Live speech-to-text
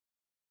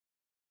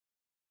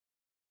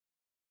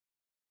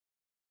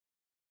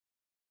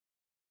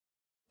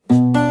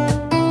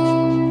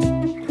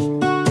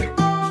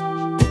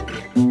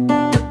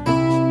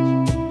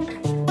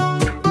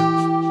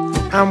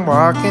I'm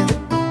walking,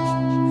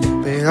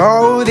 but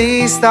all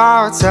these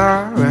thoughts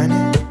are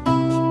running.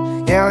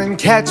 Yelling,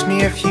 catch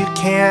me if you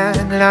can.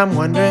 And I'm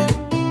wondering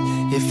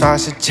if I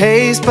should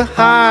chase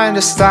behind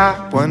or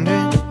stop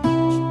wondering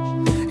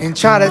and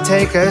try to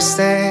take a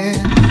stand.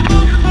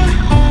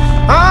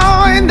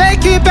 Oh, and they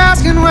keep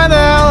asking where the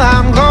hell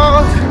I'm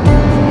going.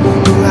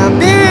 Will I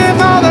be here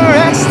for the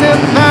rest of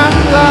my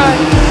life?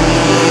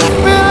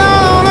 Well, I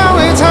don't know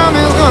where time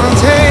is gonna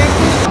take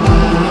me.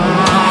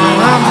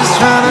 I'm just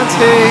trying to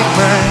take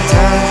my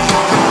time.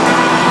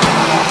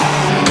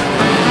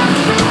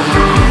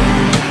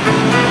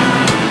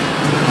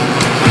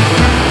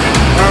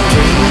 I'm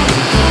dreaming,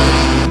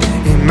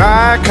 and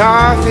my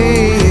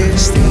coffee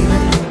is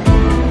steaming,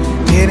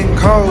 getting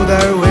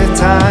colder with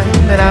time.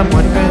 And I'm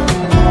wondering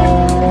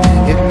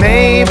if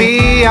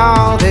maybe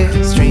all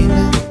this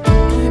dreaming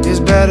is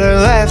better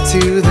left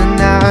to the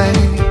night.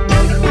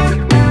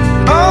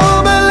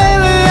 Oh, but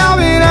lately I've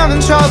been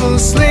having trouble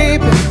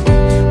sleeping.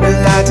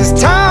 Well, I just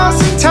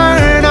toss and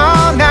turn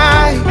all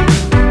night,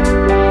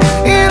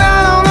 and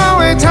I don't know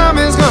where time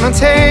is gonna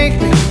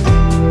take me.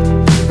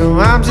 So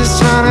I'm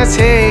just trying to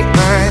take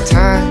my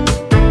time.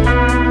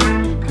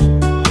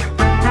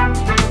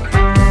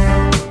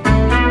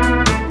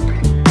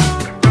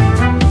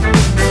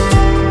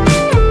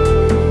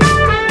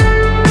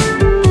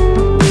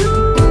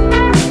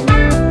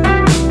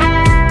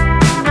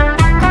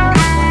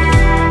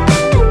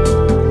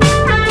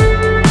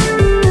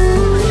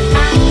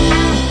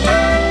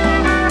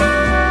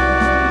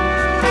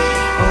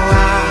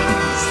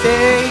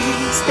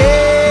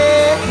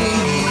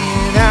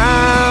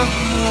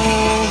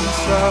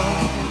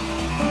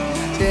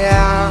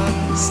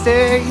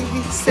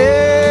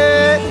 Stay,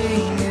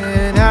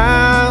 and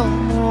I'll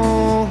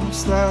move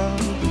slow.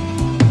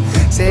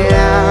 Say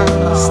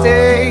I'll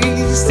stay,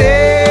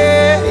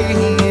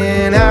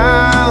 and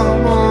I'll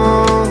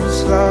move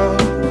slow.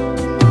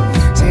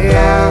 Say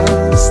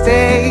I'll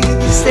stay,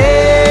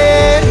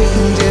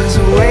 and just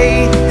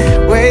wait,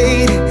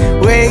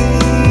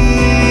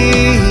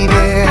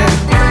 yeah.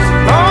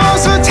 Oh,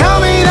 so tell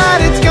me that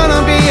it's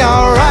gonna be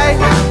alright.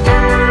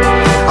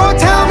 Oh,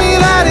 tell me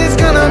that it's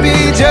gonna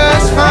be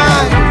just fine.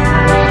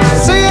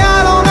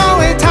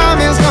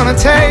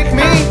 Take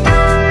me,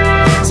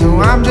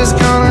 so I'm just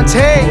gonna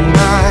take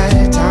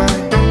my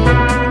time.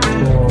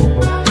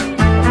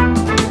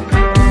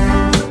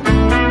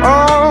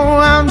 Oh,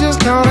 I'm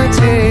just gonna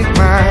take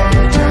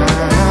my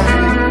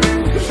time.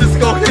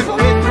 Wszystko chyba.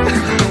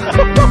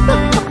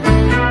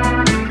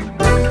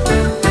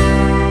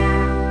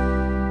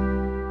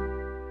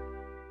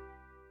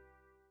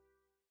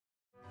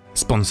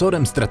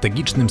 Sponsorem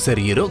strategicznym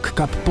serii Rok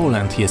Cup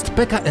Poland jest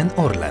PKN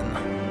ORLEN,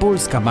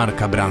 polska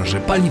marka branży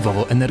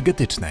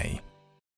paliwowo-energetycznej.